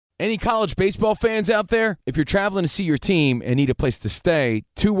Any college baseball fans out there? If you're traveling to see your team and need a place to stay,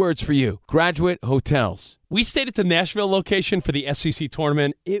 2 words for you: Graduate Hotels. We stayed at the Nashville location for the SEC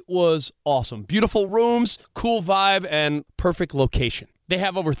tournament. It was awesome. Beautiful rooms, cool vibe, and perfect location. They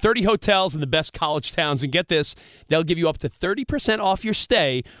have over 30 hotels in the best college towns, and get this, they'll give you up to 30% off your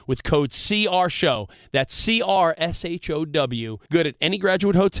stay with code CRSHOW. That's CRSHOW. Good at any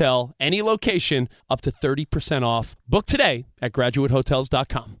Graduate Hotel, any location, up to 30% off. Book today at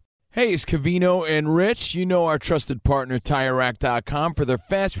graduatehotels.com. Hey, it's Cavino and Rich. You know our trusted partner, TireRack.com, for their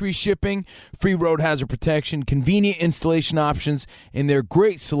fast free shipping, free road hazard protection, convenient installation options, and their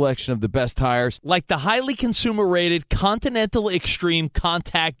great selection of the best tires. Like the highly consumer-rated Continental Extreme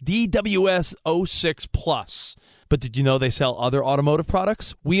Contact DWS 06 Plus. But did you know they sell other automotive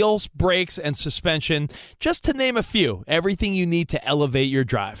products? Wheels, brakes, and suspension, just to name a few. Everything you need to elevate your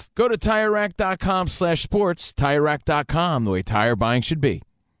drive. Go to TireRack.com/sports. TireRack.com, the way tire buying should be.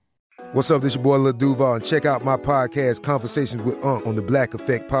 What's up, this your boy Lil Duval, and check out my podcast, Conversations with Unc, on the Black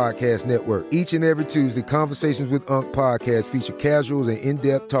Effect Podcast Network. Each and every Tuesday, Conversations with Unc podcast feature casuals and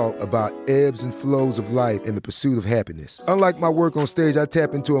in-depth talk about ebbs and flows of life and the pursuit of happiness. Unlike my work on stage, I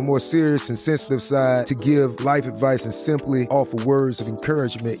tap into a more serious and sensitive side to give life advice and simply offer words of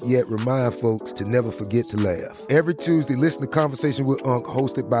encouragement, yet remind folks to never forget to laugh. Every Tuesday, listen to Conversations with Unc,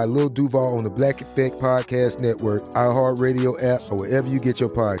 hosted by Lil Duval on the Black Effect Podcast Network, iHeartRadio app, or wherever you get your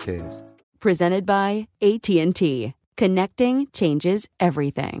podcasts. Presented by AT&T. Connecting changes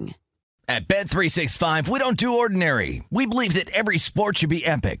everything. At Bet365, we don't do ordinary. We believe that every sport should be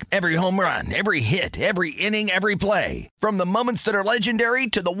epic. Every home run, every hit, every inning, every play. From the moments that are legendary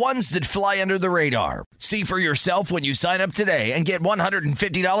to the ones that fly under the radar. See for yourself when you sign up today and get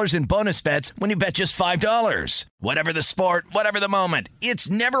 $150 in bonus bets when you bet just $5. Whatever the sport, whatever the moment, it's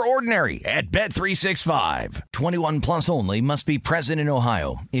never ordinary at Bet365. 21 plus only. Must be present in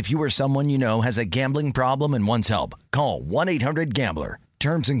Ohio. If you or someone you know has a gambling problem and wants help, call 1-800-GAMBLER.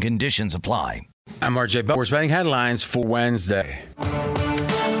 Terms and conditions apply. I'm RJ Bell. Sports betting headlines for Wednesday.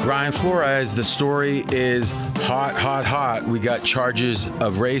 Brian Flores, the story is hot, hot, hot. We got charges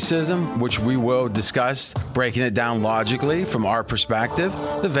of racism, which we will discuss, breaking it down logically from our perspective,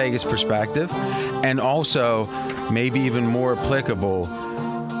 the Vegas perspective, and also maybe even more applicable,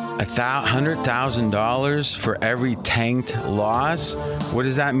 $100,000 for every tanked loss. What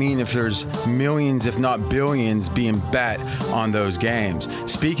does that mean if there's millions, if not billions, being bet on those games?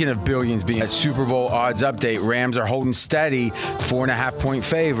 Speaking of billions being at Super Bowl odds update, Rams are holding steady, 4.5-point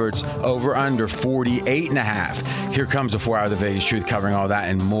favorites, over under 48.5. Here comes the 4 Hour of the Vegas Truth, covering all that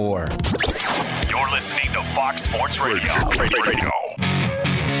and more. You're listening to Fox Sports Radio.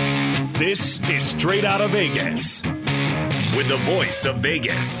 This is Straight Out of Vegas. With the voice of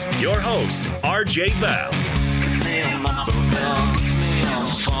Vegas, your host, RJ Bell. Give me a number, girl. Give me a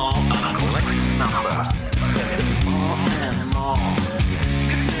phone. I'm collecting numbers. More and more.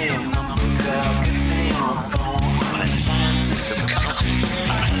 Give me a number, girl. Give me a phone. I'm a scientist of counting.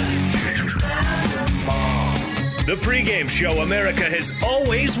 The pregame show America has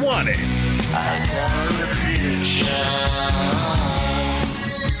always wanted. I tell the future.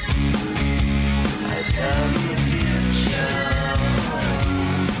 I tell the future.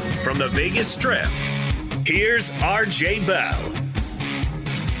 From the Vegas Strip, here's RJ Bell.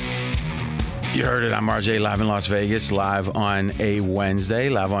 You heard it. I'm RJ, live in Las Vegas, live on a Wednesday,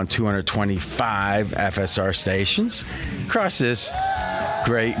 live on 225 FSR stations across this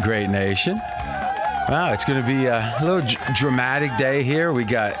great, great nation. Wow, it's going to be a little dramatic day here. We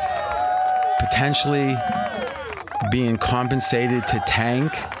got potentially being compensated to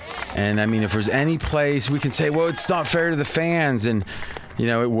tank. And, I mean, if there's any place we can say, well, it's not fair to the fans, and, you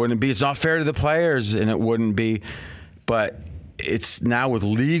know, it wouldn't be. It's not fair to the players, and it wouldn't be. But it's now with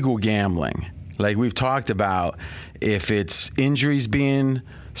legal gambling. Like we've talked about, if it's injuries being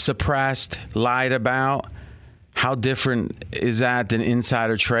suppressed, lied about, how different is that than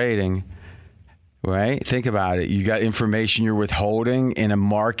insider trading, right? Think about it. You got information you're withholding in a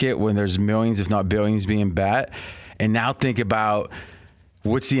market when there's millions, if not billions, being bet. And now think about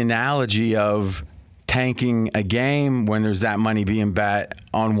what's the analogy of tanking a game when there's that money being bet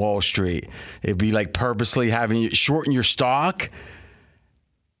on Wall Street? It'd be like purposely having you shorten your stock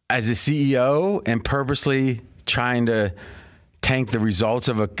as a CEO and purposely trying to tank the results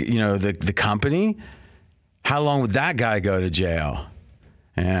of the company. How long would that guy go to jail?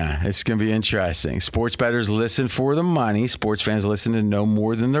 Yeah, it's going to be interesting. Sports bettors listen for the money. Sports fans listen to no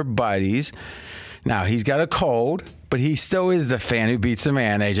more than their buddies. Now, he's got a cold, but he still is the fan who beats the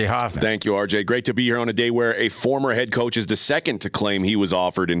man, A.J. Hoffman. Thank you, RJ. Great to be here on a day where a former head coach is the second to claim he was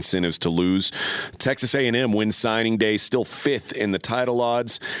offered incentives to lose. Texas A&M wins signing day, still 5th in the title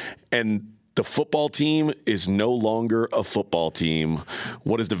odds, and the football team is no longer a football team.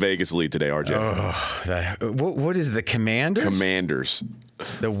 What is the Vegas lead today, RJ? What is the Commanders? Commanders.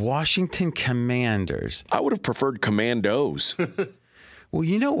 The Washington Commanders. I would have preferred Commandos. Well,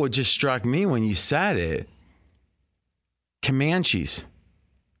 you know what just struck me when you said it? Comanches.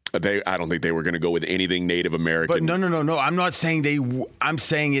 I don't think they were going to go with anything Native American. But no. I'm not saying I'm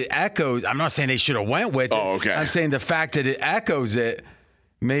saying it echoes. I'm not saying they should have went with it. Oh, okay. I'm saying the fact that it echoes it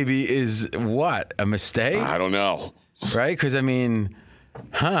maybe is what? A mistake? I don't know. Right? Because, I mean,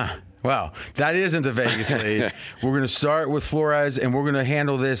 Well, that isn't the Vegas lead. We're going to start with Flores, and we're going to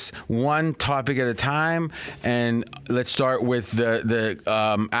handle this one topic at a time. And let's start with the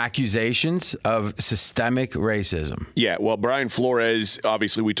accusations of systemic racism. Yeah, well, Brian Flores,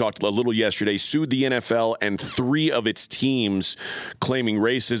 obviously we talked a little yesterday, sued the NFL and 3 of its teams claiming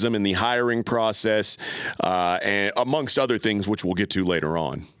racism in the hiring process, and amongst other things, which we'll get to later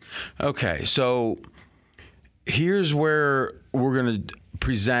on. Okay, so here's where we're going to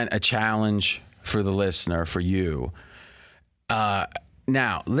present a challenge for the listener, for you.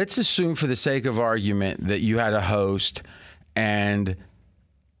 Now, let's assume for the sake of argument that you had a host, and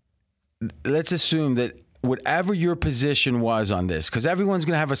let's assume that whatever your position was on this, because everyone's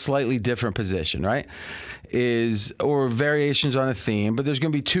going to have a slightly different position, right? Or variations on a theme, but there's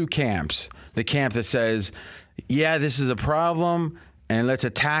going to be 2 camps. The camp that says, yeah, this is a problem, and let's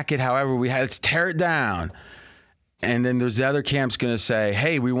attack it however let's tear it down. And then there's the other camp's going to say,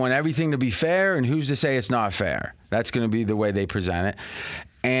 hey, we want everything to be fair, and who's to say it's not fair? That's going to be the way they present it.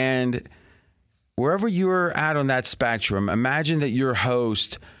 And wherever you're at on that spectrum, imagine that your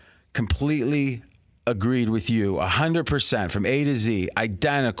host completely agreed with you, 100%, from A to Z,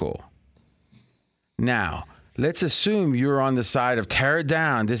 identical. Now, let's assume you're on the side of tear it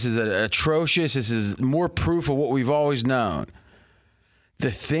down. This is atrocious. This is more proof of what we've always known.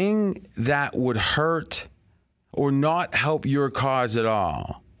 The thing that would hurt or not help your cause at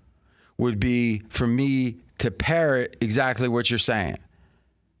all would be for me to parrot exactly what you're saying.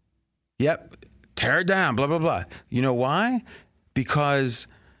 Yep, tear it down, blah, blah, blah. You know why? Because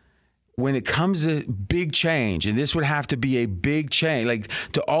when it comes to big change, and this would have to be a big change, like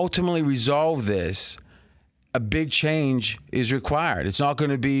to ultimately resolve this, a big change is required. It's not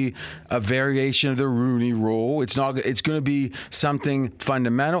going to be a variation of the Rooney Rule. It's going to be something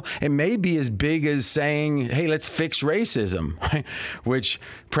fundamental. It may be as big as saying, hey, let's fix racism, which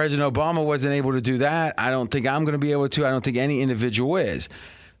President Obama wasn't able to do that. I don't think I'm going to be able to. I don't think any individual is.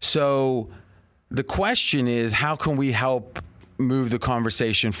 So the question is, how can we help move the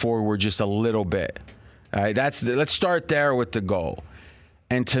conversation forward just a little bit? All right, let's start there with the goal.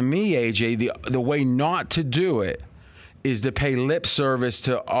 And to me, AJ, the way not to do it is to pay lip service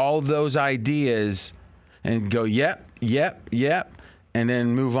to all those ideas and go, yep, and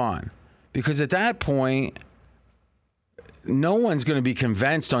then move on. Because at that point, no one's going to be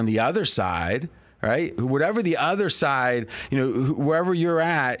convinced on the other side, right? Whatever the other side, wherever you're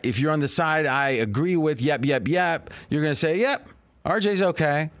at, if you're on the side I agree with, yep, you're going to say, yep, RJ's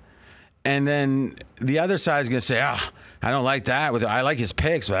okay. And then the other side's going to say, I don't like that. I like his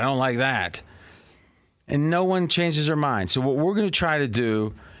picks, but I don't like that. And no one changes their mind. So what we're going to try to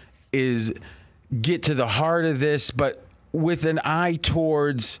do is get to the heart of this, but with an eye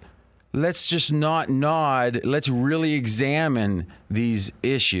towards, let's just not nod. Let's really examine these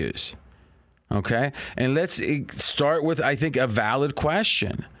issues. Okay? And let's start with, I think, a valid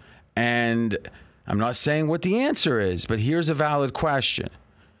question. And I'm not saying what the answer is, but here's a valid question.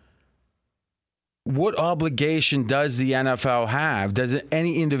 What obligation does the NFL have? Does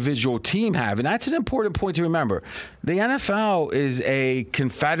any individual team have? And that's an important point to remember. The NFL is a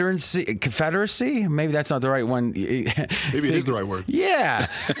confederacy. Maybe that's not the right one. Maybe it is the right word. Yeah.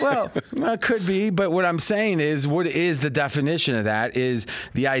 Well, it could be. But what I'm saying is, what is the definition of that is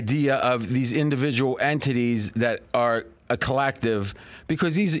the idea of these individual entities that are a collective.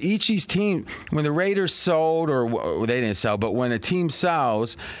 Because each of these teams, when the Raiders sold, or they didn't sell, but when a team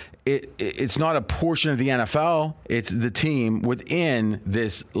sells, it's not a portion of the NFL. It's the team within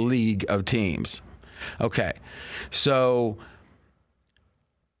this league of teams. Okay. So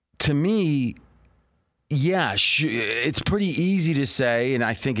to me, yeah, it's pretty easy to say, and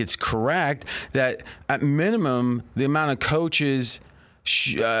I think it's correct, that at minimum, the amount of coaches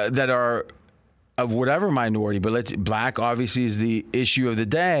that are of whatever minority, but black obviously is the issue of the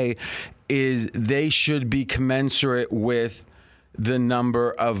day, is they should be commensurate with the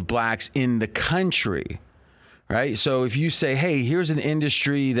number of blacks in the country. Right? So if you say, hey, here's an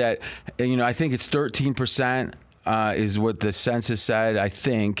industry that, I think it's 13%. Is what the census said, I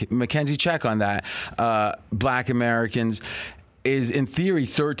think. Mackenzie, check on that. Black Americans is, in theory,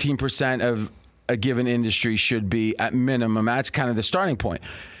 13% of a given industry should be at minimum. That's kind of the starting point.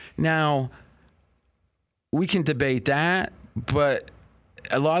 Now, we can debate that, but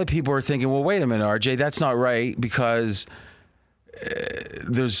a lot of people are thinking, well, wait a minute, RJ, that's not right because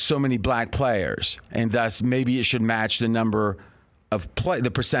there's so many black players, and thus maybe it should match the number of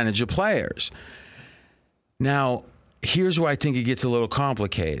the percentage of players. Now, here's where I think it gets a little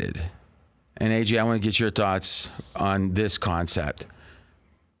complicated. And AJ, I want to get your thoughts on this concept.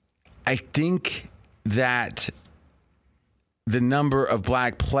 I think that the number of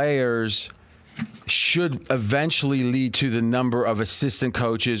black players should eventually lead to the number of assistant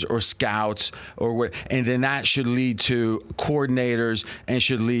coaches or scouts, and then that should lead to coordinators and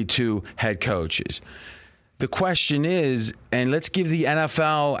should lead to head coaches. The question is, and let's give the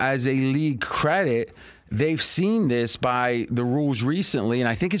NFL as a league credit, they've seen this by the rules recently, and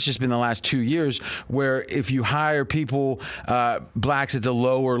I think it's just been the last 2 years, where if you hire people, blacks at the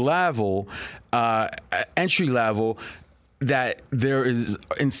lower level, entry level, that there is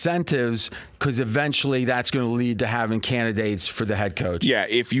incentives because eventually that's going to lead to having candidates for the head coach. Yeah,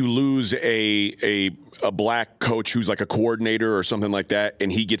 if you lose a black coach who's like a coordinator or something like that,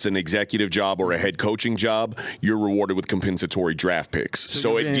 and he gets an executive job or a head coaching job, you're rewarded with compensatory draft picks.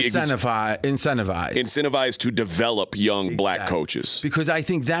 So it incentivized to develop young black coaches. Because I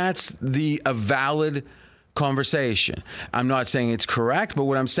think that's a valid conversation. I'm not saying it's correct, but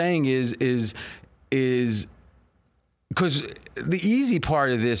what I'm saying is because the easy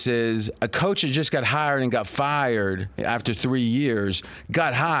part of this is a coach that just got hired and got fired after 3 years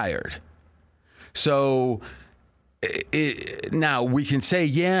got hired. So now we can say,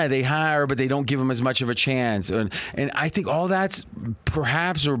 yeah, they hire, but they don't give them as much of a chance. And I think all that's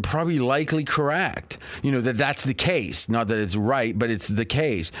perhaps or probably likely correct. That's the case. Not that it's right, but it's the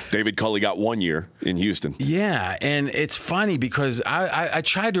case. David Culley got 1 year in Houston. Yeah, and it's funny because I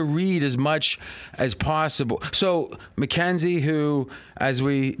tried to read as much as possible. So Mackenzie, who, as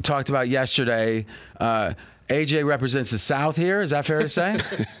we talked about yesterday, AJ represents the South here. Is that fair to say?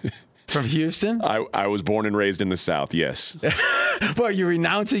 From Houston? I was born and raised in the South, yes. Well, you're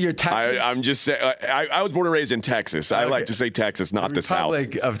renouncing your Texas? I'm just saying, I was born and raised in Texas. I like to say Texas, not the South.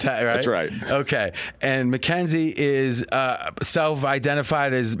 Republic of Texas, right? That's right. Okay. And Mackenzie is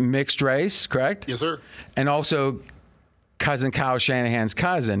self-identified as mixed race, correct? Yes, sir. And also cousin Kyle Shanahan's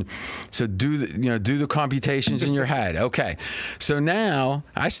cousin. So do the computations in your head. Okay. So now,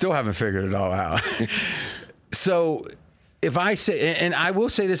 I still haven't figured it all out. So if I say, and I will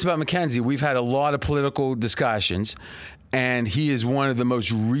say this about Mackenzie, we've had a lot of political discussions, and he is one of the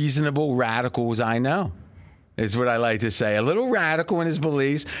most reasonable radicals I know, is what I like to say. A little radical in his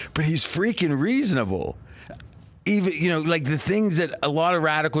beliefs, but he's freaking reasonable. Even, like the things that a lot of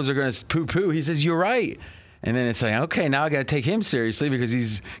radicals are going to poo-poo, he says, you're right. And then it's like, okay, now I got to take him seriously because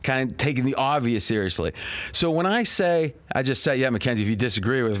he's kind of taking the obvious seriously. So when I just say, yeah, Mackenzie, if you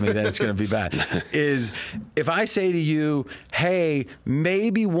disagree with me, then it's going to be bad. Is if I say to you, hey,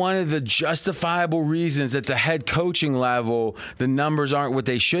 maybe one of the justifiable reasons at the head coaching level, the numbers aren't what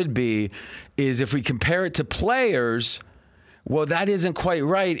they should be, is if we compare it to players, well, that isn't quite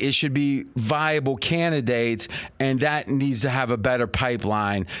right. It should be viable candidates, and that needs to have a better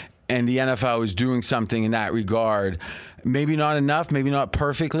pipeline. And the NFL is doing something in that regard. Maybe not enough, maybe not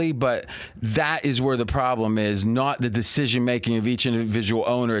perfectly, but that is where the problem is, not the decision-making of each individual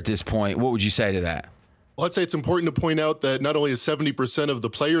owner at this point. What would you say to that? Well, I'd say it's important to point out that not only is 70% of the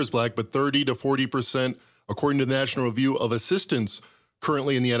players black, but 30 to 40%, according to the National Review, of assistants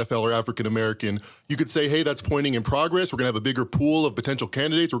currently in the NFL are African-American. You could say, hey, that's pointing in progress. We're going to have a bigger pool of potential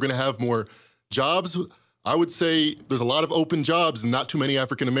candidates. We're going to have more jobs. I would say there's a lot of open jobs and not too many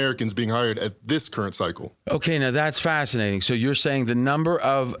African Americans being hired at this current cycle. Okay, now that's fascinating. So you're saying the number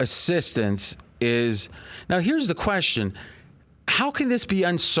of assistants is... Now here's the question. How can this be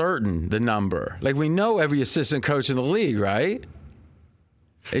uncertain, the number? Like, we know every assistant coach in the league, right?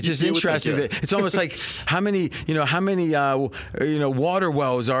 It's just interesting that it's almost like how many water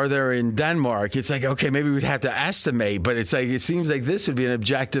wells are there in Denmark? It's like, okay, maybe we'd have to estimate, but it's like, it seems like this would be an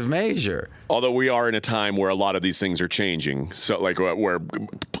objective measure. Although we are in a time where a lot of these things are changing. So like where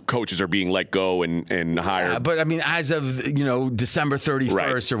coaches are being let go and hired. Yeah, but I mean, as of, December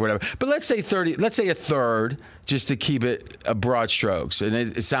 31st or whatever, but let's say a third, just to keep it a broad strokes. And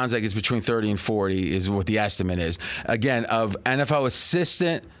it sounds like it's between 30 and 40 is what the estimate is. Again, of NFL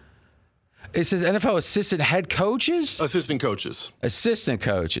assistant It says NFL assistant head coaches? Assistant coaches. Assistant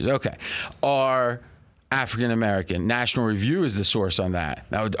coaches, okay. Are African American. National Review is the source on that.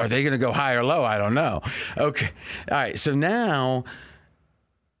 Now, are they going to go high or low? I don't know. Okay. All right. So now,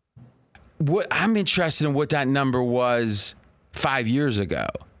 I'm interested in what that number was 5 years ago.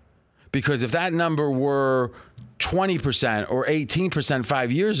 Because if that number were 20% or 18%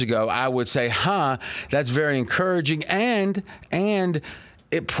 5 years ago, I would say, that's very encouraging. And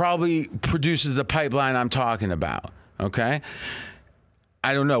it probably produces the pipeline I'm talking about. Okay.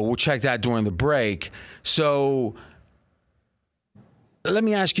 I don't know. We'll check that during the break. So let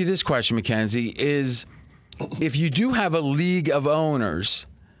me ask you this question, Mackenzie, is if you do have a league of owners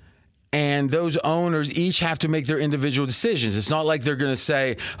and those owners each have to make their individual decisions, it's not like they're going to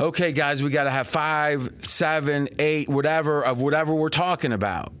say, okay, guys, we got to have 5, 7, 8, whatever we're talking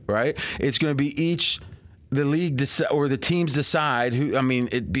about, right? It's going to be the league or the teams decide who. I mean,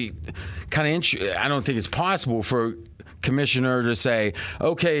 it'd be kind of interesting. I don't think it's possible for commissioner to say,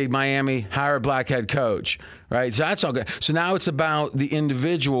 okay, Miami, hire a black head coach, right? So that's all good. So now it's about the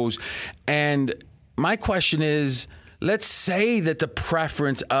individuals. And my question is, let's say that the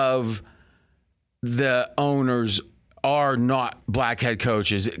preference of the owners are not black head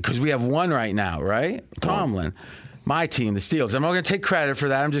coaches, because we have one right now, right? Tomlin, my team, the Steelers. I'm not going to take credit for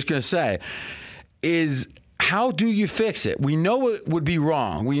that. I'm just going to say, how do you fix it? We know it would be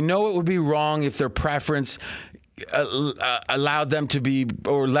wrong. We know it would be wrong if their preference allowed them to be,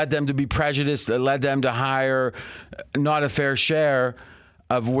 or led them to be prejudiced, led them to hire not a fair share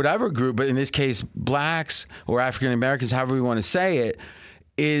of whatever group, but in this case, blacks or African Americans, however we want to say it,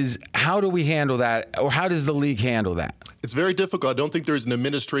 is how do we handle that, or how does the league handle that? It's very difficult. I don't think there's an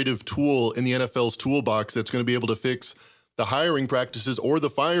administrative tool in the NFL's toolbox that's going to be able to fix the hiring practices or the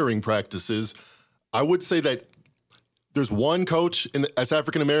firing practices. I would say that there's one coach as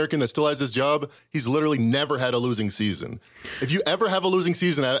African-American that still has his job. He's literally never had a losing season. If you ever have a losing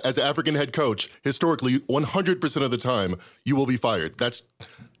season as an African head coach, historically, 100% of the time, you will be fired.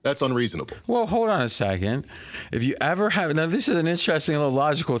 That's unreasonable. Well, hold on a second. If you ever have, now this is an interesting little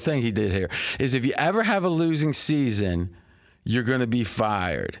logical thing he did here, is if you ever have a losing season, you're going to be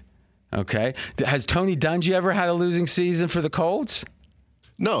fired. Okay? Has Tony Dungy ever had a losing season for the Colts?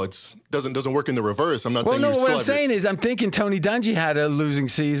 No, it doesn't work in the reverse. I'm not well, saying no, you're what still I'm saying is I'm thinking Tony Dungy had a losing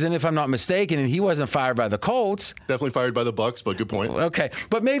season, if I'm not mistaken, and he wasn't fired by the Colts. Definitely fired by the Bucs, but good point. Okay,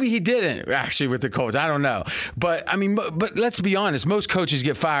 but maybe he didn't actually with the Colts. I don't know. But I mean, but let's be honest, most coaches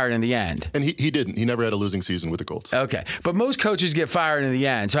get fired in the end. And he didn't. He never had a losing season with the Colts. Okay, but most coaches get fired in the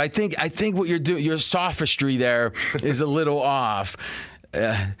end. So I think what you're doing, your sophistry there is a little off.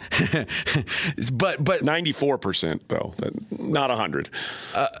 But 94% though, not 100.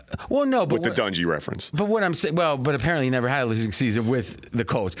 Well, no, but with the Dungy reference. But what I'm saying, but apparently he never had a losing season with the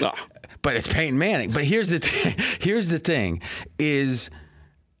Colts. But it's Peyton Manning. But here's the thing is,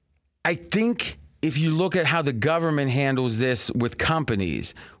 I think if you look at how the government handles this with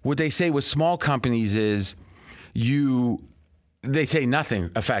companies, what they say with small companies is they say nothing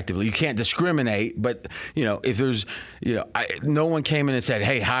effectively. You can't discriminate, but if there's, no one came in and said,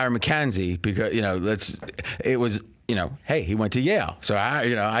 "Hey, hire Mackenzie," because it was, hey, he went to Yale, so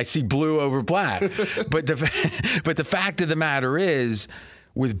I see blue over black. but the fact of the matter is,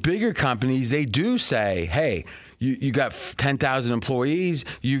 with bigger companies, they do say, "Hey, you got 10,000 employees.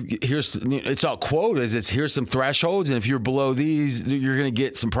 It's all quotas. Here's some thresholds, and if you're below these, you're going to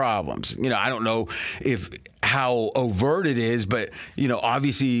get some problems." I don't know how overt it is, but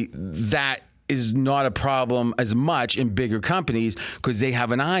obviously that is not a problem as much in bigger companies because they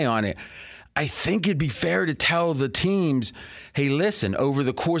have an eye on it. I think it'd be fair to tell the teams, hey, listen, over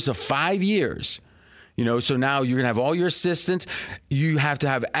the course of 5 years, so now you're going to have all your assistants. You have to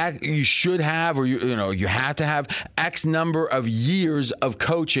have, you have to have X number of years of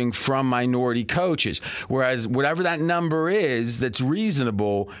coaching from minority coaches. Whereas whatever that number is that's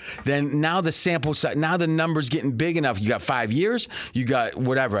reasonable, then now the sample size, now the number's getting big enough. You got 5 years, you got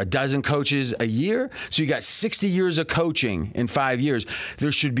a dozen coaches a year. So you got 60 years of coaching in 5 years.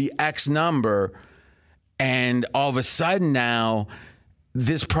 There should be X number. And all of a sudden now,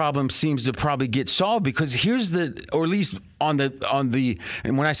 this problem seems to probably get solved because or at least on the,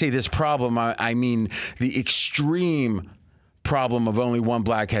 and when I say this problem, I mean the extreme problem of only one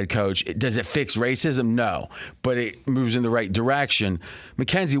black head coach. Does it fix racism? No, but it moves in the right direction.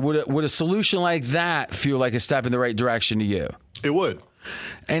 Mackenzie, would a solution like that feel like a step in the right direction to you? It would.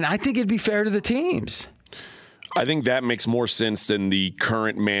 And I think it'd be fair to the teams. I think that makes more sense than the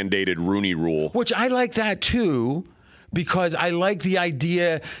current mandated Rooney Rule. Which I like that too. Because I like the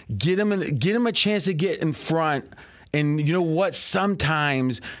idea, get them a chance to get in front And you know what?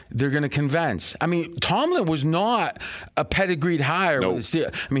 Sometimes they're going to convince. I mean, Tomlin was not a pedigreed hire. Nope. With the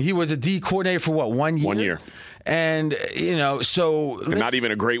Steelers. I mean, he was a D coordinator for what, 1 year? 1 year. And, so. And not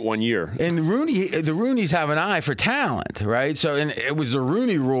even a great 1 year. And the Rooneys have an eye for talent, right? So, and it was the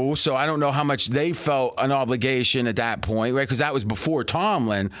Rooney Rule, so I don't know how much they felt an obligation at that point, right? Because that was before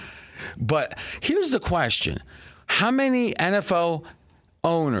Tomlin. But here's the question. How many NFL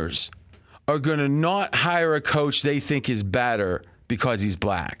owners are going to not hire a coach they think is better because he's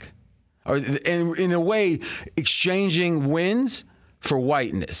black? Or in a way, exchanging wins for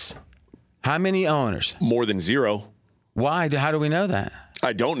whiteness. How many owners? More than zero. Why? How do we know that?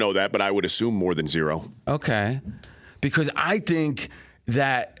 I don't know that, but I would assume more than zero. Okay. Because I think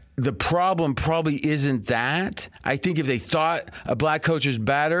that the problem probably isn't that. I think if they thought a black coach was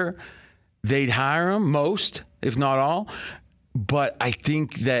better, they'd hire him, most, if not all. But I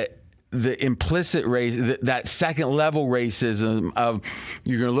think that the implicit race, that second level racism of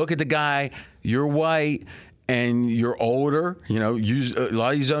you're going to look at the guy, you're white, and you're older, use a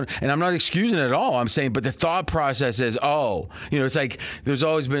lot of these owners, and I'm not excusing it at all. I'm saying, but the thought process is, it's like there's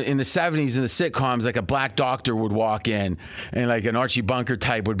always been in the 70s in the sitcoms, like a black doctor would walk in and like an Archie Bunker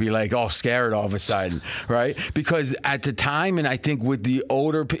type would be like all scared all of a sudden, right? Because at the time, and I think with the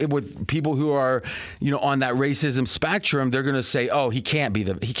older, with people who are, on that racism spectrum, they're going to say, he can't be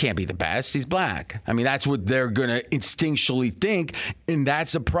the best. He's black. I mean, that's what they're going to instinctually think, and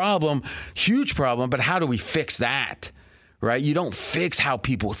that's a problem, huge problem. But how do we fix that, right? You don't fix how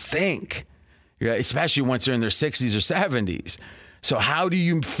people think, especially once they're in their 60s or 70s. So how do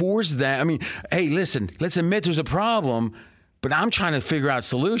you force that? I mean, hey, listen, let's admit there's a problem, but I'm trying to figure out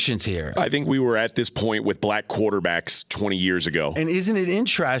solutions here. I think we were at this point with black quarterbacks 20 years ago. And isn't it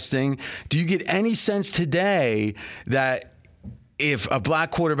interesting? Do you get any sense today that if a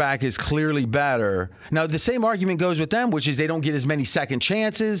black quarterback is clearly better, now the same argument goes with them, which is they don't get as many second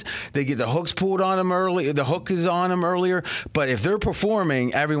chances. They get the hooks pulled on them early. The hook is on them earlier. But if they're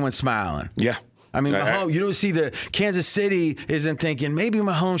performing, everyone's smiling. Yeah. I mean, Mahomes, you don't see the Kansas City isn't thinking maybe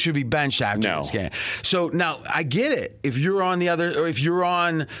Mahomes should be benched after this game. So now I get it. If you're on the other, or if you're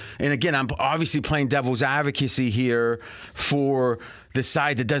on, and again, I'm obviously playing devil's advocacy here for the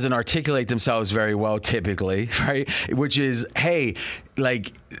side that doesn't articulate themselves very well typically, right? Which is, hey,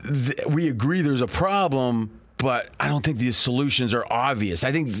 like we agree there's a problem, but I don't think the solutions are obvious.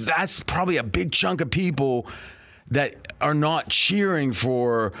 I think that's probably a big chunk of people that are not cheering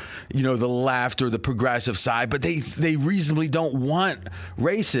for, the left or the progressive side, but they reasonably don't want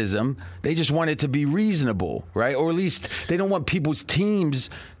racism. They just want it to be reasonable, right? Or at least they don't want people's teams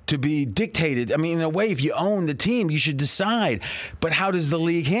to be dictated. I mean, in a way, if you own the team, you should decide. But how does the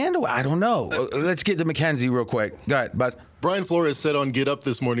league handle it? I don't know. Let's get to Mackenzie real quick. Go ahead, bud. Brian Flores said on Get Up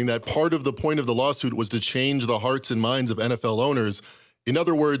this morning that part of the point of the lawsuit was to change the hearts and minds of NFL owners. In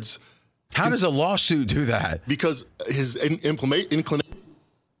other words, how does a lawsuit do that? Because his inclination.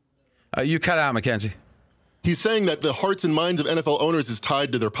 You cut out, Mackenzie. He's saying that the hearts and minds of NFL owners is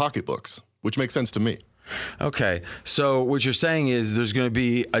tied to their pocketbooks, which makes sense to me. Okay, so what you're saying is there's going to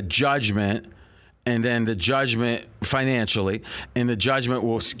be a judgment, and then the judgment financially, and the judgment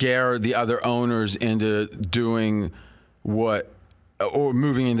will scare the other owners into doing what, or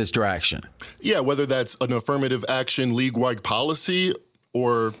moving in this direction. Yeah, whether that's an affirmative action league-wide policy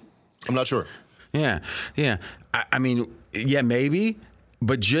or I'm not sure. Yeah. I mean, yeah, maybe.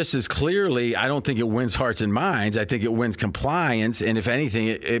 But just as clearly, I don't think it wins hearts and minds. I think it wins compliance. And if anything,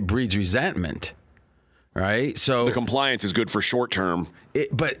 it breeds resentment. Right? So the compliance is good for short term.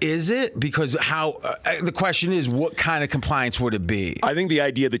 But is it? Because the question is, what kind of compliance would it be? I think the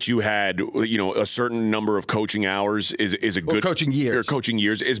idea that you had, a certain number of coaching hours is a good coaching years. Or coaching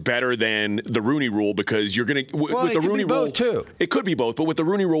years is better than the Rooney Rule because you're going to with the Rooney Rule too. It could be both, but with the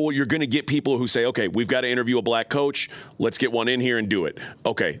Rooney Rule, you're going to get people who say, "Okay, we've got to interview a black coach. Let's get one in here and do it."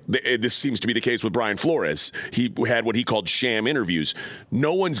 Okay, this seems to be the case with Brian Flores. He had what he called sham interviews.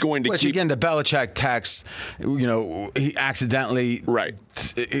 No one's going to keep again the Belichick text. He accidentally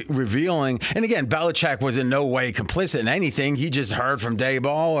revealing, and again, Belichick was in no way complicit in anything. He just heard from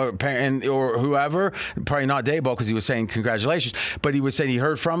Daboll or whoever, probably not Daboll because he was saying congratulations, but he was saying he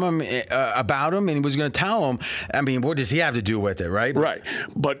heard from him about him and he was going to tell him. I mean, what does he have to do with it, right? Right,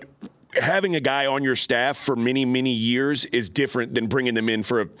 but having a guy on your staff for many, many years is different than bringing them in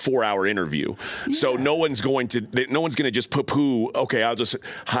for a 4-hour interview. Yeah. So no one's going to just poo-poo, okay, I'll just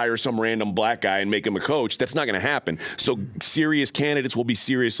hire some random black guy and make him a coach. That's not going to happen. So serious candidates will be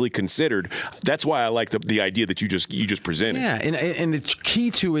seriously considered. That's why I like the idea that you just presented. Yeah, and the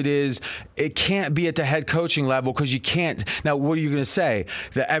key to it is it can't be at the head coaching level because you can't. Now, what are you going to say?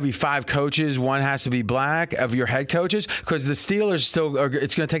 That every 5 coaches, one has to be black of your head coaches? Because the Steelers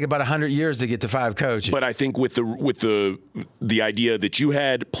it's going to take about 100 years to get to 5 coaches. But I think with the idea that you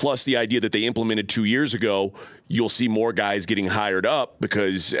had, plus the idea that they implemented 2 years ago, you'll see more guys getting hired up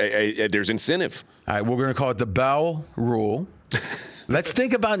because there's incentive. All right, we're going to call it the Bell Rule. Let's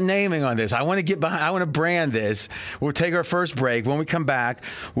think about naming on this. I want to get behind. I want to brand this. We'll take our first break. When we come back,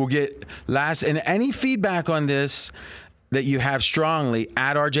 we'll get and any feedback on this that you have strongly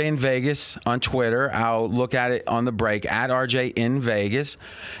at RJ in Vegas on Twitter. I'll look at it on the break at RJ in Vegas,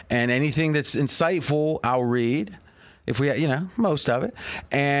 and anything that's insightful, I'll read. If we, most of it.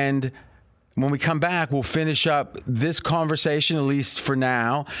 And when we come back, we'll finish up this conversation, at least for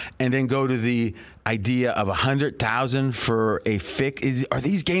now, and then go to the idea of 100,000 for a fix. Are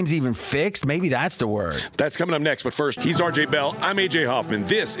these games even fixed? Maybe that's the word. That's coming up next. But first, he's RJ Bell. I'm AJ Hoffman.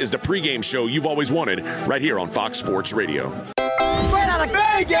 This is the pregame show you've always wanted, right here on Fox Sports Radio. Straight out of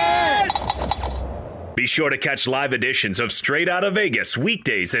Vegas! Be sure to catch live editions of Straight Out of Vegas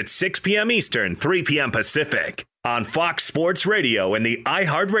weekdays at 6 p.m. Eastern, 3 p.m. Pacific on Fox Sports Radio and the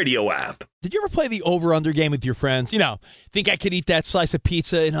iHeartRadio app. Did you ever play the over-under game with your friends? Think I could eat that slice of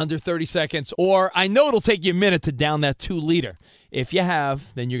pizza in under 30 seconds? Or I know it'll take you a minute to down that 2-liter. If you have,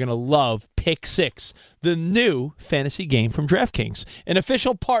 then you're going to love Pick 6, the new fantasy game from DraftKings, an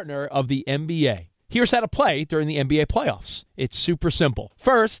official partner of the NBA. Here's how to play during the NBA playoffs. It's super simple.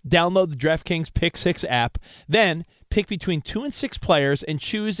 First, download the DraftKings Pick 6 app. Then, pick between 2 and 6 players and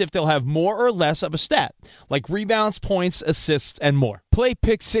choose if they'll have more or less of a stat, like rebounds, points, assists, and more. Play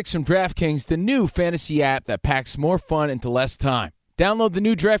Pick 6 from DraftKings, the new fantasy app that packs more fun into less time. Download the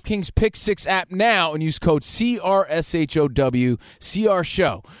new DraftKings Pick 6 app now and use code CRSHOW,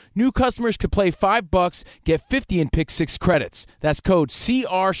 CRSHOW. New customers could play $5, get 50 in Pick 6 credits. That's code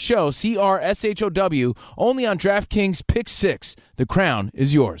CRSHOW, CRSHOW, only on DraftKings Pick 6. The crown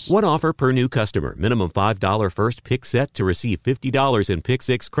is yours. One offer per new customer. Minimum $5 first pick set to receive $50 in Pick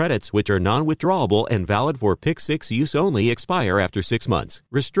 6 credits, which are non-withdrawable and valid for Pick 6 use only. Expire after 6 months.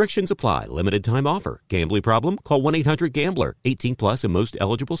 Restrictions apply. Limited time offer. Gambling problem? Call 1-800-GAMBLER. 18 plus in most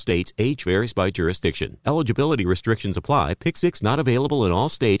eligible states. Age varies by jurisdiction. Eligibility restrictions apply. Pick 6 not available in all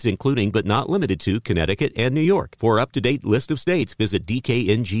states, including but not limited to Connecticut and New York. For up-to-date list of states, visit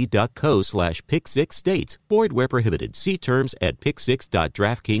dkng.co/pick6states. Void where prohibited. See terms at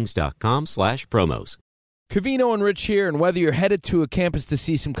pick6.draftkings.com/promos. Covino and Rich here, and whether you're headed to a campus to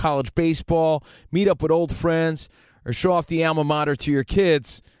see some college baseball, meet up with old friends, or show off the alma mater to your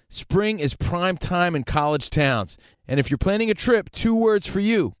kids, spring is prime time in college towns. And if you're planning a trip, 2 words for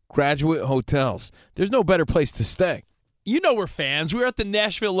you: Graduate Hotels. There's no better place to stay. We're fans. We were at the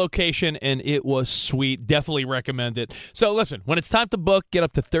Nashville location, and it was sweet. Definitely recommend it. So listen, when it's time to book, get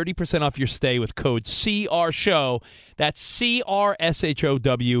up to 30% off your stay with code CRSHOW. That's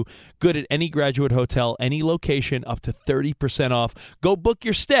CRSHOW. Good at any Graduate Hotel, any location, up to 30% off. Go book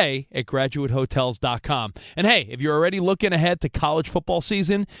your stay at graduatehotels.com. And hey, if you're already looking ahead to college football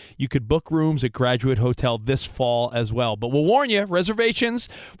season, you could book rooms at Graduate Hotel this fall as well. But we'll warn you, reservations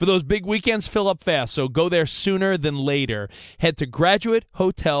for those big weekends fill up fast, so go there sooner than later. Head to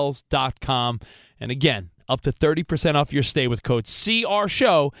graduatehotels.com. And again, up to 30% off your stay with code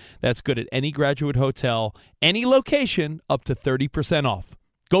CRSHOW. That's good at any Graduate Hotel, any location, up to 30% off.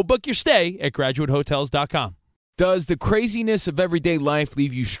 Go book your stay at graduatehotels.com. Does the craziness of everyday life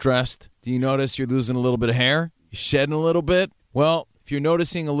leave you stressed? Do you notice you're losing a little bit of hair? You're shedding a little bit? Well, if you're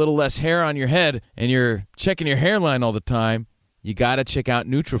noticing a little less hair on your head and you're checking your hairline all the time, you got to check out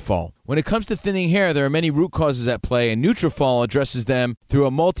Nutrafol. When it comes to thinning hair, there are many root causes at play, and Nutrafol addresses them through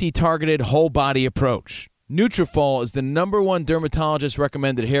a multi-targeted whole-body approach. Nutrafol is the #1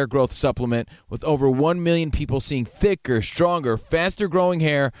 dermatologist-recommended hair growth supplement, with over 1 million people seeing thicker, stronger, faster-growing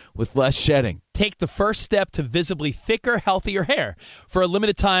hair with less shedding. Take the first step to visibly thicker, healthier hair. For a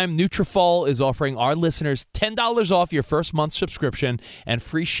limited time, Nutrafol is offering our listeners $10 off your first month subscription and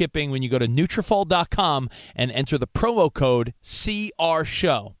free shipping when you go to Nutrafol.com and enter the promo code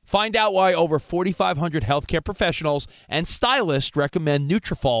CRSHOW. Find out why over 4,500 healthcare professionals and stylists recommend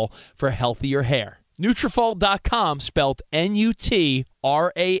Nutrafol for healthier hair. Nutrafol.com, spelled Nutrafol.com,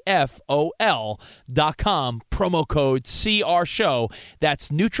 promo code CRSHOW. That's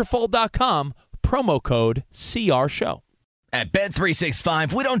Nutrafol.com, promo code CRSHOW. At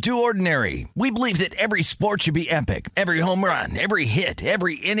Bet365, we don't do ordinary. We believe that every sport should be epic. Every home run, every hit,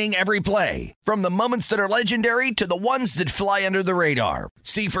 every inning, every play. From the moments that are legendary to the ones that fly under the radar.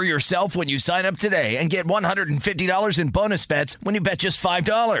 See for yourself when you sign up today and get $150 in bonus bets when you bet just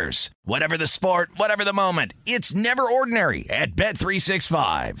 $5. Whatever the sport, whatever the moment, it's never ordinary at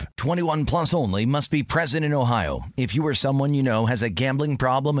Bet365. 21 plus only. Must be present in Ohio. If you or someone you know has a gambling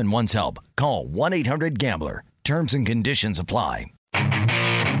problem and wants help, call 1-800-GAMBLER. Terms and conditions apply.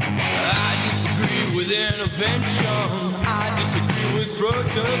 I disagree with intervention. I disagree with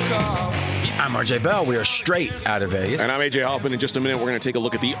protocol. I'm RJ Bell. We are straight out of Vegas. And I'm AJ Hoffman. In just a minute, we're going to take a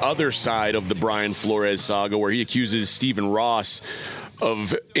look at the other side of the Brian Flores saga, where he accuses Stephen Ross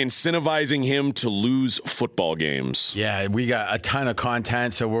of incentivizing him to lose football games. Yeah, we got a ton of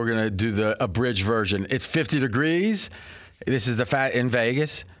content, so we're going to do the abridged version. It's 50 degrees. This is the fat in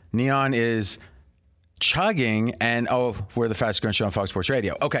Vegas. Neon is chugging, and we're the fastest growing show on Fox Sports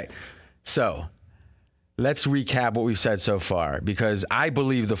Radio. Okay, so let's recap what we've said so far, because I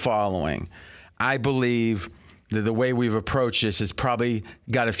believe the following. I believe that the way we've approached this has probably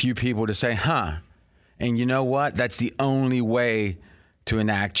got a few people to say, and you know what? That's the only way to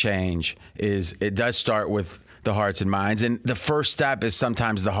enact change. Is it does start with the hearts and minds, and the first step is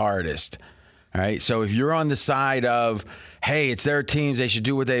sometimes the hardest. All right, so if you're on the side of, hey, it's their teams, they should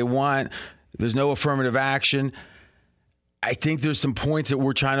do what they want, there's no affirmative action, I think there's some points that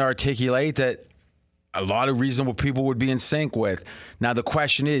we're trying to articulate that a lot of reasonable people would be in sync with. Now, the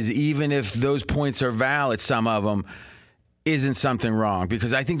question is, even if those points are valid, some of them, isn't something wrong?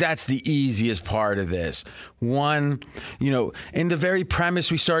 Because I think that's the easiest part of this. One, in the very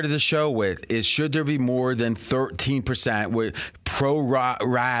premise we started the show with is, should there be more than 13% with pro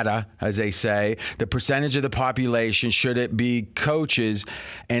rata, as they say, the percentage of the population, should it be coaches?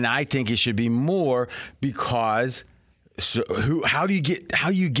 And I think it should be more, because how you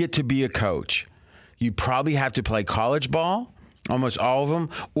get to be a coach? You probably have to play college ball, almost all of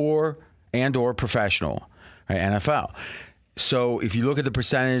them, or professional, right, NFL. So if you look at the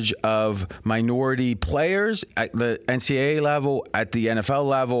percentage of minority players at the NCAA level, at the NFL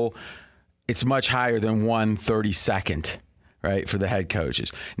level, it's much higher than 1/32nd, right, for the head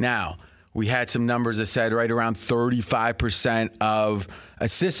coaches. Now, we had some numbers that said right around 35% of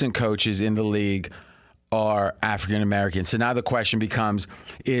assistant coaches in the league are African American. So now the question becomes,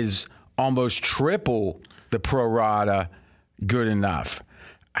 is almost triple the pro rata good enough?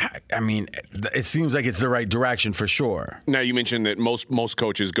 I mean, it seems like it's the right direction for sure. Now, you mentioned that most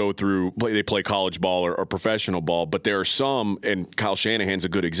coaches go through, they play college ball or professional ball, but there are some, and Kyle Shanahan's a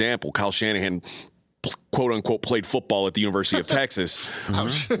good example. Kyle Shanahan, quote unquote, played football at the University of Texas.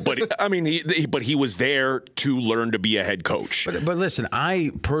 But I mean, he was there to learn to be a head coach. But listen,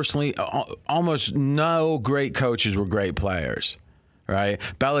 I personally, almost no great coaches were great players. Right,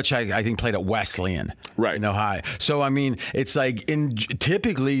 Belichick, I think, played at Wesleyan, right, in Ohio. So I mean, it's like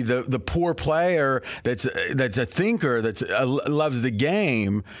typically the poor player that's a thinker that loves the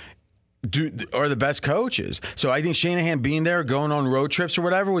game are the best coaches. So I think Shanahan being there, going on road trips or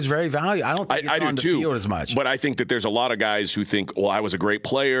whatever, was very valuable. I don't think it's on the field as much. But I think that there's a lot of guys who think, well, I was a great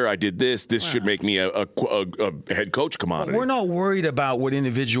player, I did this. This should make me a head coach commodity. We're not worried about what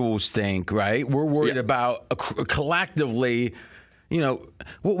individuals think, right? We're worried about collectively.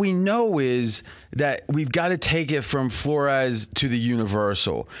 What we know is that we've got to take it from Flores to the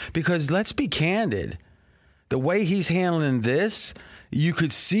universal. Because let's be candid, the way he's handling this, you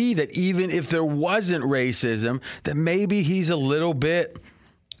could see that even if there wasn't racism, that maybe he's a little bit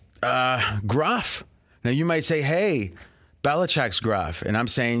gruff. Now, you might say, hey, Belichick's gruff. And I'm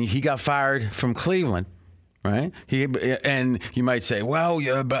saying he got fired from Cleveland. Right? And you might say, well,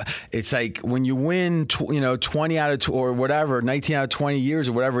 yeah, but it's like when you win, 20 out of, or whatever, 19 out of 20 years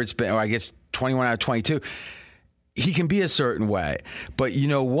or whatever it's been, or I guess 21 out of 22, he can be a certain way. But you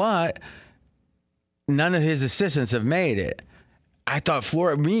know what? None of his assistants have made it. I thought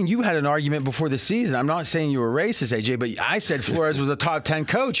Flores, me and you had an argument before the season. I'm not saying you were racist, AJ, but I said Flores was a top 10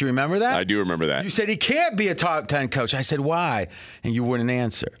 coach. You remember that? I do remember that. You said he can't be a top 10 coach. I said, why? And you wouldn't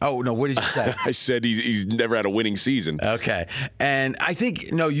answer. Oh, no, what did you say? I said he's never had a winning season. Okay. And I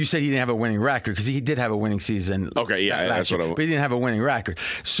think, no, you said he didn't have a winning record, because he did have a winning season. Okay, yeah, that's what I But he didn't have a winning record.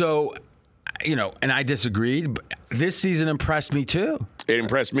 So, and I disagreed, but this season impressed me too. It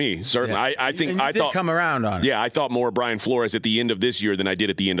impressed me, certainly. Yeah. I think I thought come around on it. Yeah, I thought more Brian Flores at the end of this year than I did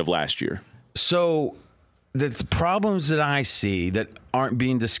at the end of last year. So the problems that I see that aren't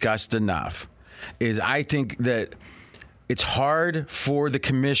being discussed enough is, I think that it's hard for the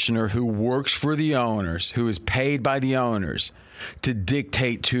commissioner who works for the owners, who is paid by the owners, to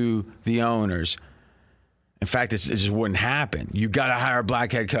dictate to the owners In fact, it just wouldn't happen. You got to hire a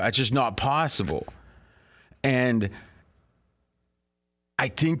black head coach. It's just not possible. And I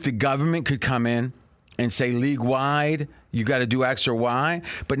think the government could come in and say league-wide, you got to do X or Y.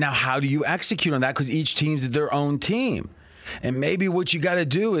 But now how do you execute on that? Because each team's their own team. And maybe what you got to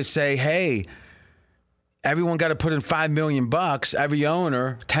do is say, hey, everyone got to put in $5 million, every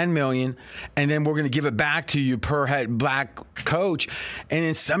owner, $10 million, and then we're going to give it back to you per head black coach. And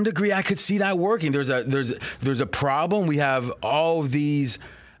in some degree, I could see that working. There's a problem. We have all of these,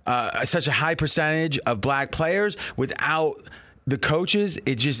 such a high percentage of black players without the coaches.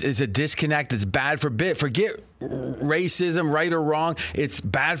 It just is a disconnect. It's bad for forget racism, right or wrong. It's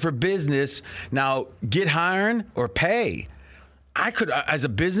bad for business. Now, get hiring or pay. I could, as a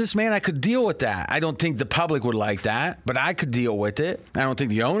businessman, I could deal with that. I don't think the public would like that, but I could deal with it. I don't think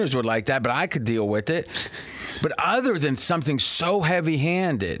the owners would like that, but I could deal with it. But other than something so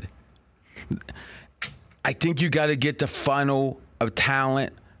heavy-handed, I think you got to get the funnel of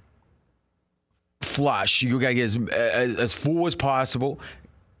talent flush. You got to get as full as possible.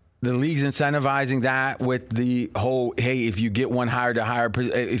 The league's incentivizing that with the whole, hey, if you get one hired to hire,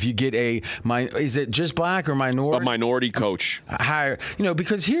 if you get is it just black or minority? A minority coach. Hire,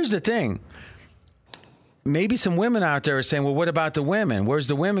 because here's the thing. Maybe some women out there are saying, well, what about the women? Where's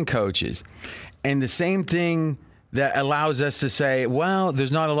the women coaches? And the same thing that allows us to say, well,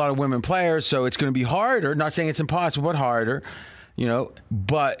 there's not a lot of women players, so it's going to be harder. Not saying it's impossible, but harder,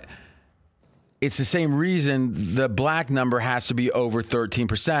 but it's the same reason the black number has to be over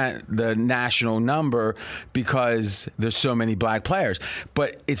 13%, the national number, because there's so many black players.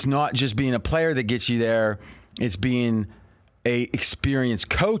 But it's not just being a player that gets you there. It's being a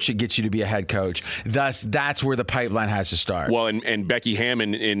experienced coach that gets you to be a head coach. Thus, that's where the pipeline has to start. Well, and Becky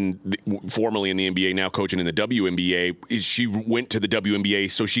Hammon, formerly in the NBA, now coaching in the WNBA, she went to the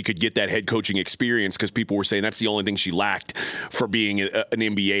WNBA so she could get that head coaching experience because people were saying that's the only thing she lacked for being an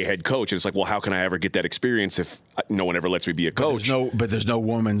NBA head coach. And it's like, well, how can I ever get that experience if no one ever lets me be a coach? But there's no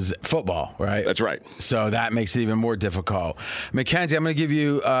women's football, right? That's right. So that makes it even more difficult. Mackenzie, I'm going to give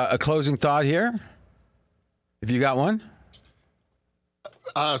you a closing thought here. If you got one.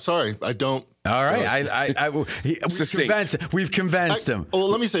 Sorry, I don't. All right, we've convinced him. Well,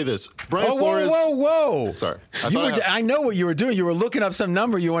 let me say this. Brian Flores. Whoa. Sorry. I know what you were doing. You were looking up some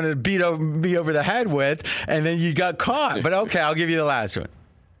number you wanted to beat me over the head with, and then you got caught. But okay, I'll give you the last one.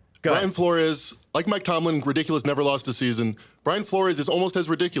 Brian Flores, like Mike Tomlin, ridiculous, never lost a season. Brian Flores is almost as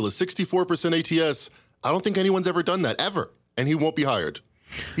ridiculous, 64% ATS. I don't think anyone's ever done that, ever. And he won't be hired.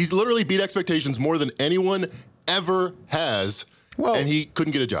 He's literally beat expectations more than anyone ever has. Well, and he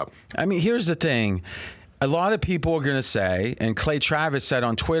couldn't get a job. I mean, here's the thing. A lot of people are going to say, and Clay Travis said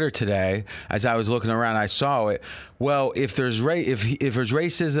on Twitter today, as I was looking around, I saw it. Well, if there's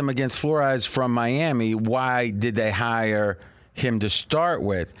racism against Flores from Miami, why did they hire him to start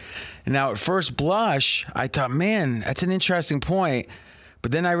with? Now, at first blush, I thought, man, that's an interesting point.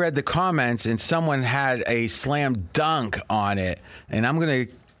 But then I read the comments, and someone had a slam dunk on it, and I'm going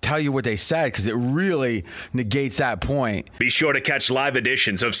to tell you what they said because it really negates that point. Be sure to catch live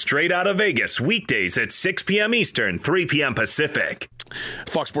editions of Straight Outta Vegas weekdays at 6 p.m. Eastern, 3 p.m. Pacific.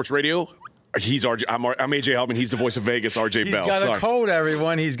 Fox Sports Radio. He's RJ. I'm AJ Helman. He's the voice of Vegas, RJ Bell. He's got a cold,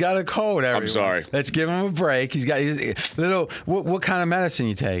 everyone. He's got a cold, everyone. I'm sorry. Let's give him a break. He's got little. What kind of medicine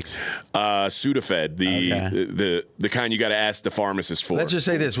you take? Sudafed, the kind you got to ask the pharmacist for. Let's just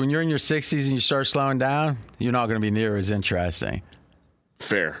say this: when you're in your 60s and you start slowing down, you're not going to be near as interesting.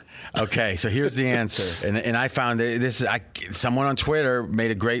 Fair. Okay, so here's the answer. And I found that someone on Twitter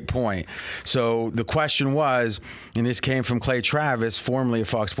made a great point. So the question was, and this came from Clay Travis, formerly of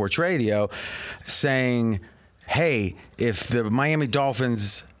Fox Sports Radio, saying, hey, if the Miami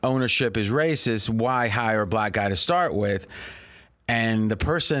Dolphins ownership is racist, why hire a black guy to start with? And the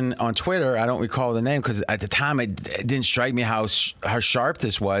person on Twitter, I don't recall the name because at the time it didn't strike me how sharp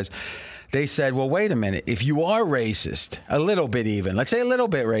this was. They said, well, wait a minute. If you are racist, a little bit even, let's say a little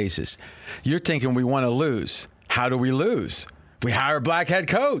bit racist, you're thinking we want to lose. How do we lose? We hire a black head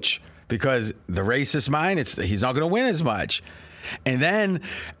coach because the racist mind, he's not going to win as much. And then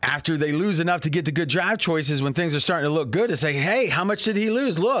after they lose enough to get the good draft choices, when things are starting to look good, to say, hey, how much did he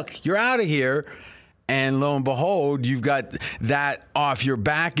lose? Look, you're out of here. And lo and behold, you've got that off your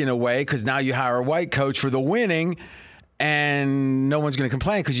back in a way because now you hire a white coach for the winning. And no one's going to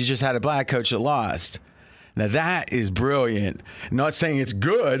complain because you just had a black coach that lost. Now, that is brilliant. Not saying it's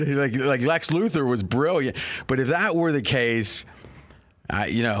good. Like Lex Luthor was brilliant. But if that were the case,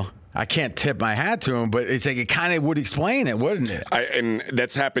 I can't tip my hat to him, but it's like it kind of would explain it, wouldn't it? And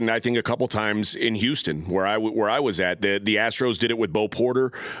that's happened, I think, a couple times in Houston, where I was at. The Astros did it with Bo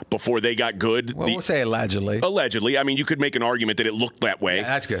Porter before they got good. Well, we'll say allegedly. Allegedly. I mean, you could make an argument that it looked that way.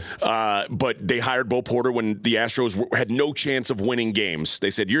 Yeah, that's good. But they hired Bo Porter when the Astros had no chance of winning games. They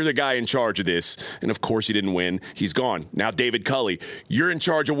said, you're the guy in charge of this. And, of course, he didn't win. He's gone. Now, David Culley, you're in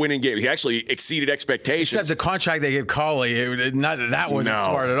charge of winning games. He actually exceeded expectations. Except the contract they gave Culley, that wasn't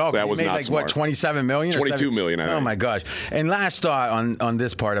smart at all. That was not smart. What, $27 million? $22 million. Oh, my gosh. And last thought on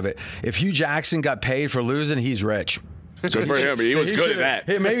this part of it. If Hugh Jackson got paid for losing, he's rich. Good for him. He was good at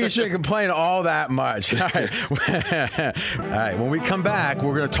that. Maybe he shouldn't complain all that much. All right. All right. When we come back,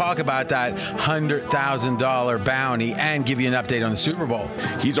 we're going to talk about that $100,000 bounty and give you an update on the Super Bowl.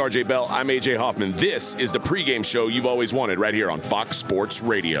 He's RJ Bell. I'm AJ Hoffman. This is the pregame show you've always wanted right here on Fox Sports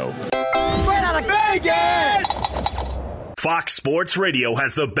Radio. Straight out of Vegas! Fox Sports Radio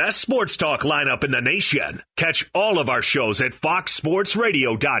has the best sports talk lineup in the nation. Catch all of our shows at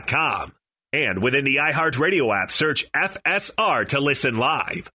foxsportsradio.com. And within the iHeartRadio app, search FSR to listen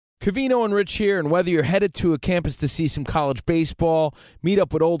live. Covino and Rich here, and whether you're headed to a campus to see some college baseball, meet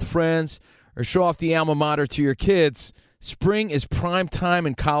up with old friends, or show off the alma mater to your kids, spring is prime time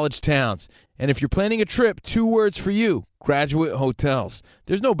in college towns. And if you're planning a trip, 2 words for you: Graduate Hotels.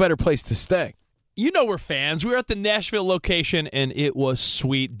 There's no better place to stay. You know we're fans. We were at the Nashville location, and it was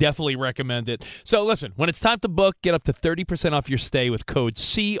sweet. Definitely recommend it. So listen, when it's time to book, get up to 30% off your stay with code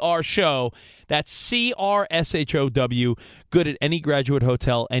CRSHOW. That's CRSHOW. Good at any Graduate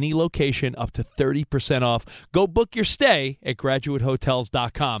Hotel, any location, up to 30% off. Go book your stay at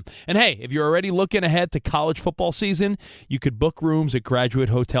graduatehotels.com. And hey, if you're already looking ahead to college football season, you could book rooms at Graduate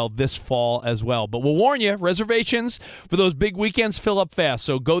Hotel this fall as well. But we'll warn you, reservations for those big weekends fill up fast,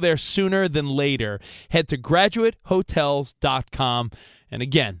 so go there sooner than later. Head to graduatehotels.com. And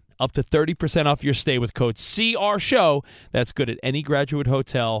again, up to 30% off your stay with code CRSHOW. That's good at any Graduate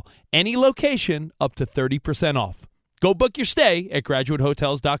Hotel, any location, up to 30% off. Go book your stay at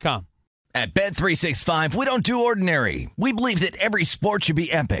graduatehotels.com. At Bet365, we don't do ordinary. We believe that every sport should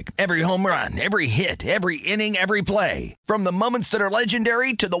be epic. Every home run, every hit, every inning, every play. From the moments that are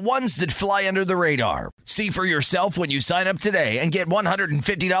legendary to the ones that fly under the radar. See for yourself when you sign up today and get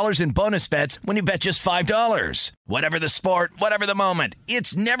 $150 in bonus bets when you bet just $5. Whatever the sport, whatever the moment,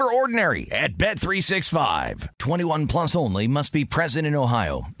 it's never ordinary at Bet365. 21 plus only. Must be present in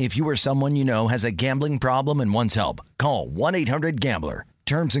Ohio. If you or someone you know has a gambling problem and wants help, call 1-800-GAMBLER.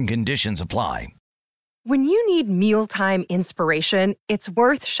 Terms and conditions apply. When you need mealtime inspiration, it's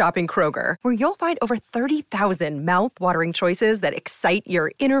worth shopping Kroger, where you'll find over 30,000 mouth-watering choices that excite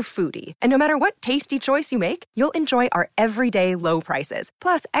your inner foodie. And no matter what tasty choice you make, you'll enjoy our everyday low prices,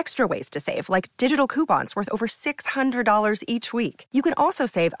 plus extra ways to save, like digital coupons worth over $600 each week. You can also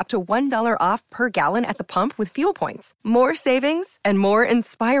save up to $1 off per gallon at the pump with fuel points. More savings and more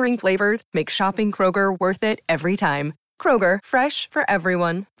inspiring flavors make shopping Kroger worth it every time. Kroger, fresh for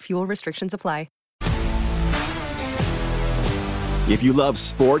everyone. Fuel restrictions apply. If you love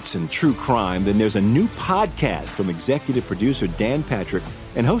sports and true crime, then there's a new podcast from executive producer Dan Patrick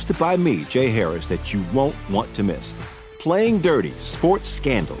and hosted by me, Jay Harris, that you won't want to miss. Playing Dirty: Sports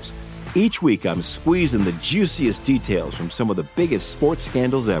Scandals. Each week, I'm squeezing the juiciest details from some of the biggest sports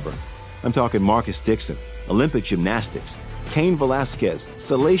scandals ever. I'm talking Marcus Dixon, Olympic gymnastics, Cain Velasquez,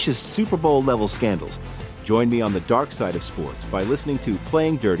 salacious Super Bowl-level scandals. Join me on the dark side of sports by listening to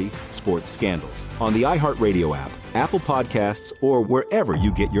Playing Dirty: Sports Scandals on the iHeartRadio app, Apple Podcasts, or wherever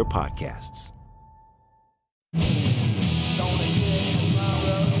you get your podcasts.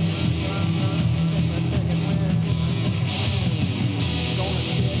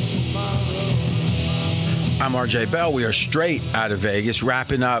 I'm RJ Bell. We are straight out of Vegas,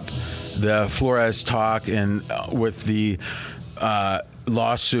 wrapping up the Flores talk and with the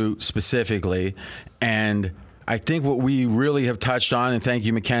lawsuit specifically. And I think what we really have touched on, and thank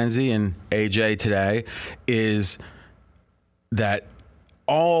you, Mackenzie and AJ today, is that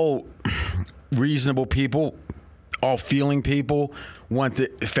all reasonable people, all feeling people want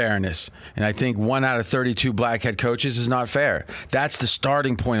the fairness. And I think 1 out of 32 black head coaches is not fair. That's the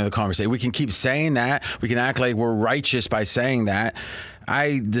starting point of the conversation. We can keep saying that. We can act like we're righteous by saying that.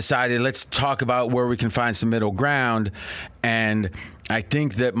 I decided let's talk about where we can find some middle ground. And I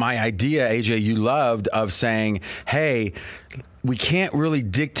think that my idea, AJ, you loved, of saying, hey, we can't really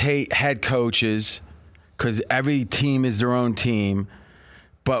dictate head coaches because every team is their own team,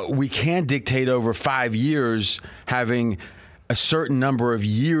 but we can dictate over 5 years having a certain number of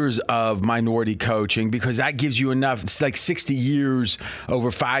years of minority coaching, because that gives you enough. It's like 60 years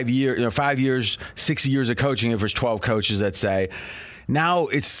over 5 years, 5 years, 60 years of coaching if there's 12 coaches, let's say. now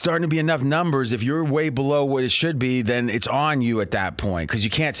it's starting to be enough numbers. If you're way below what it should be, then it's on you at that point, because you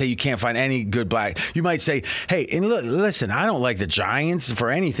can't say you can't find any good black. You might say, hey, and look, listen, I don't like the Giants for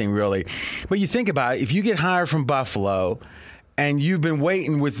anything really. But you think about it, if you get hired from Buffalo and you've been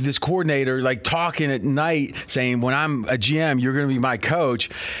waiting with this coordinator, like talking at night, saying, when I'm a GM, you're going to be my coach.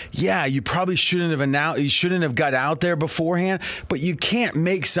 Yeah, you probably shouldn't have announced. You shouldn't have got out there beforehand. But you can't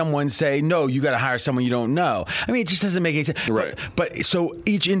make someone say, no, you got to hire someone you don't know. I mean, it just doesn't make any sense. Right. But so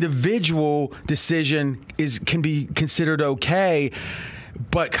each individual decision can be considered okay.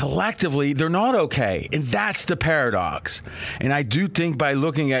 But collectively, they're not okay. And that's the paradox. And I do think by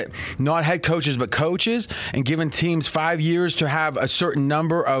looking at not head coaches, but coaches, and giving teams 5 years to have a certain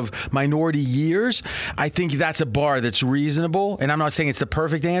number of minority years, I think that's a bar that's reasonable. And I'm not saying it's the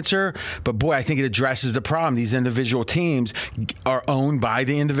perfect answer, but boy, I think it addresses the problem. These individual teams are owned by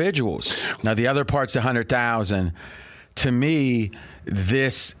the individuals. Now, the other part's the 100,000. To me,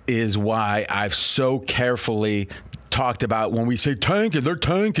 this is why I've so carefully talked about when we say tanking, they're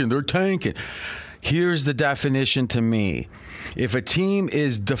tanking. Here's the definition to me. If a team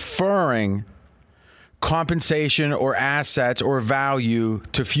is deferring compensation or assets or value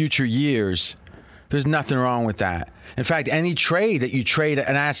to future years, there's nothing wrong with that. In fact, any trade that you trade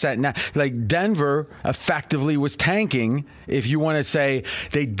an asset now, like Denver effectively was tanking, if you want to say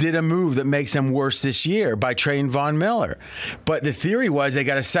they did a move that makes them worse this year by trading Von Miller. But the theory was they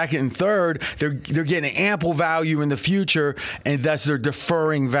got a second and third. They're getting ample value in the future, and thus they're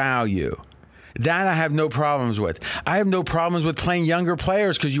deferring value. That I have no problems with. I have no problems with playing younger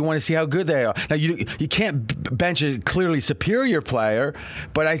players because you want to see how good they are. Now, you can't bench a clearly superior player,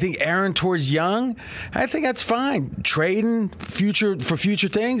 but I think erring towards young, I think that's fine. Trading for future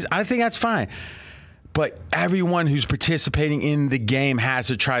things, I think that's fine. But everyone who's participating in the game has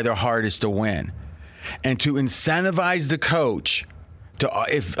to try their hardest to win. And to incentivize the coach,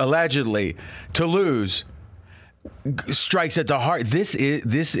 if allegedly, to lose, strikes at the heart. This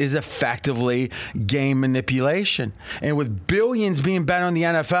is effectively game manipulation, and with billions being bet on the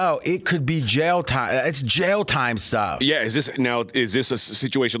NFL, it could be jail time. It's jail time stuff. Yeah, is this a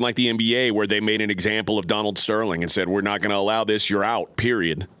situation like the NBA where they made an example of Donald Sterling and said, we're not going to allow this, you're out,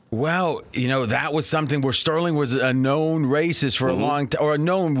 period? Well, that was something where Sterling was a known racist for a long time, or a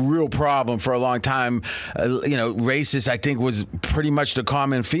known real problem for a long time. Racist, I think, was pretty much the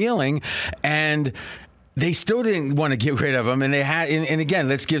common feeling, and they still didn't want to get rid of him, and they had. And again,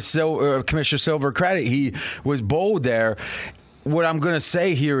 let's give Commissioner Silver credit; he was bold there. What I'm going to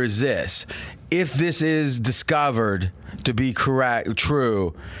say here is this: if this is discovered to be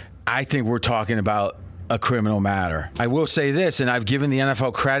true, I think we're talking about a criminal matter. I will say this, and I've given the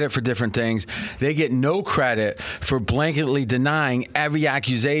NFL credit for different things. They get no credit for blanketly denying every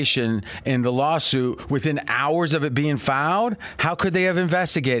accusation in the lawsuit within hours of it being filed. How could they have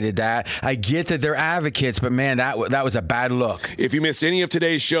investigated that? I get that they're advocates, but man, that was a bad look. If you missed any of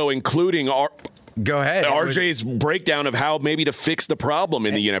today's show, including Go ahead. RJ's breakdown of how maybe to fix the problem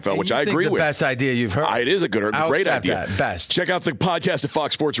in the NFL, which I agree with. Best idea you've heard. It is a great idea. That. Best. Check out the podcast at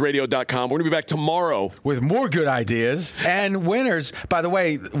foxsportsradio.com. We're going to be back tomorrow with more good ideas and winners. By the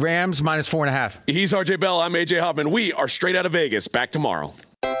way, Rams -4.5. He's RJ Bell. I'm AJ Hoffman. We are straight out of Vegas. Back tomorrow.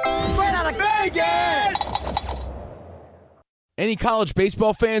 Straight out of Vegas! Any college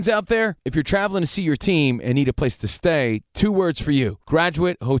baseball fans out there? If you're traveling to see your team and need a place to stay, 2 words for you: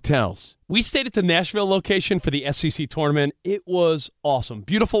 Graduate Hotels. We stayed at the Nashville location for the SEC tournament. It was awesome.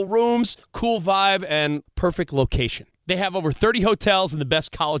 Beautiful rooms, cool vibe, and perfect location. They have over 30 hotels in the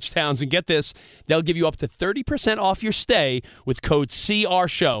best college towns, and get this, they'll give you up to 30% off your stay with code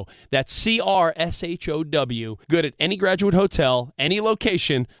CRSHOW. That's CRSHOW. Good at any Graduate Hotel, any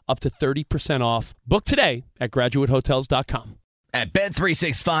location, up to 30% off. Book today at graduatehotels.com. At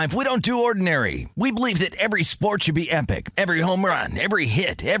Bet365, we don't do ordinary. We believe that every sport should be epic. Every home run, every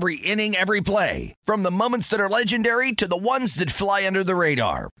hit, every inning, every play. From the moments that are legendary to the ones that fly under the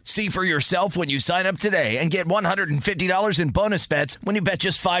radar. See for yourself when you sign up today and get $150 in bonus bets when you bet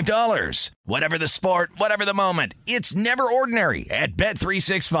just $5. Whatever the sport, whatever the moment, it's never ordinary at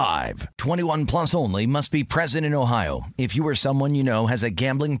Bet365. 21 plus only. Must be present in Ohio. If you or someone you know has a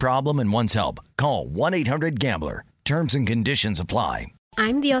gambling problem and wants help, call 1-800-GAMBLER. Terms and conditions apply.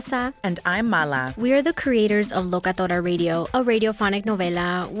 I'm Diosa. And I'm Mala. We are the creators of Locatora Radio, a radiophonic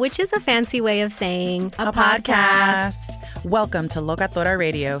novela, which is a fancy way of saying a podcast. Welcome to Locatora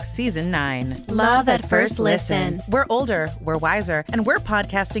Radio, Season 9. Love at first listen. We're older, we're wiser, and we're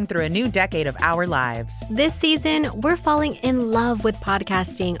podcasting through a new decade of our lives. This season, we're falling in love with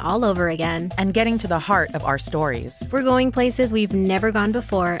podcasting all over again. And getting to the heart of our stories. We're going places we've never gone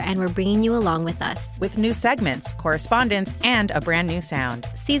before, and we're bringing you along with us. With new segments, correspondence, and a brand new sound.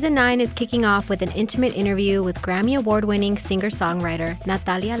 Season 9 is kicking off with an intimate interview with Grammy Award-winning singer-songwriter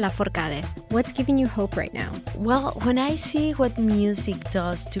Natalia Lafourcade. What's giving you hope right now? Well, when I see what music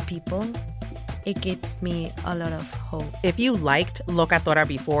does to people, it gives me a lot of hope. If you liked Locatora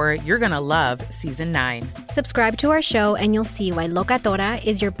before, you're going to love Season 9. Subscribe to our show and you'll see why Locatora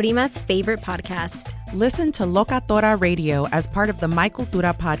is your prima's favorite podcast. Listen to Locatora Radio as part of the My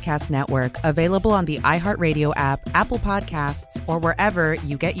Cultura Podcast Network, available on the iHeartRadio app, Apple Podcasts, or wherever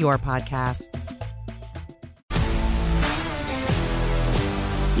you get your podcasts.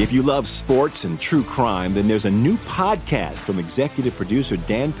 If you love sports and true crime, then there's a new podcast from executive producer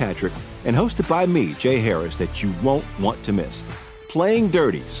Dan Patrick and hosted by me, Jay Harris, that you won't want to miss. Playing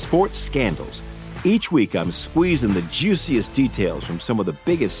Dirty: Sports Scandals. Each week, I'm squeezing the juiciest details from some of the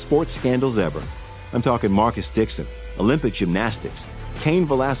biggest sports scandals ever. I'm talking Marcus Dixon, Olympic gymnastics, Cain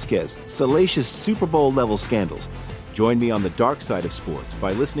Velasquez, salacious Super Bowl-level scandals. Join me on the dark side of sports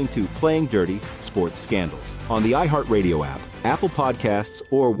by listening to Playing Dirty: Sports Scandals on the iHeartRadio app, Apple Podcasts,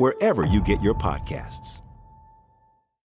 or wherever you get your podcasts.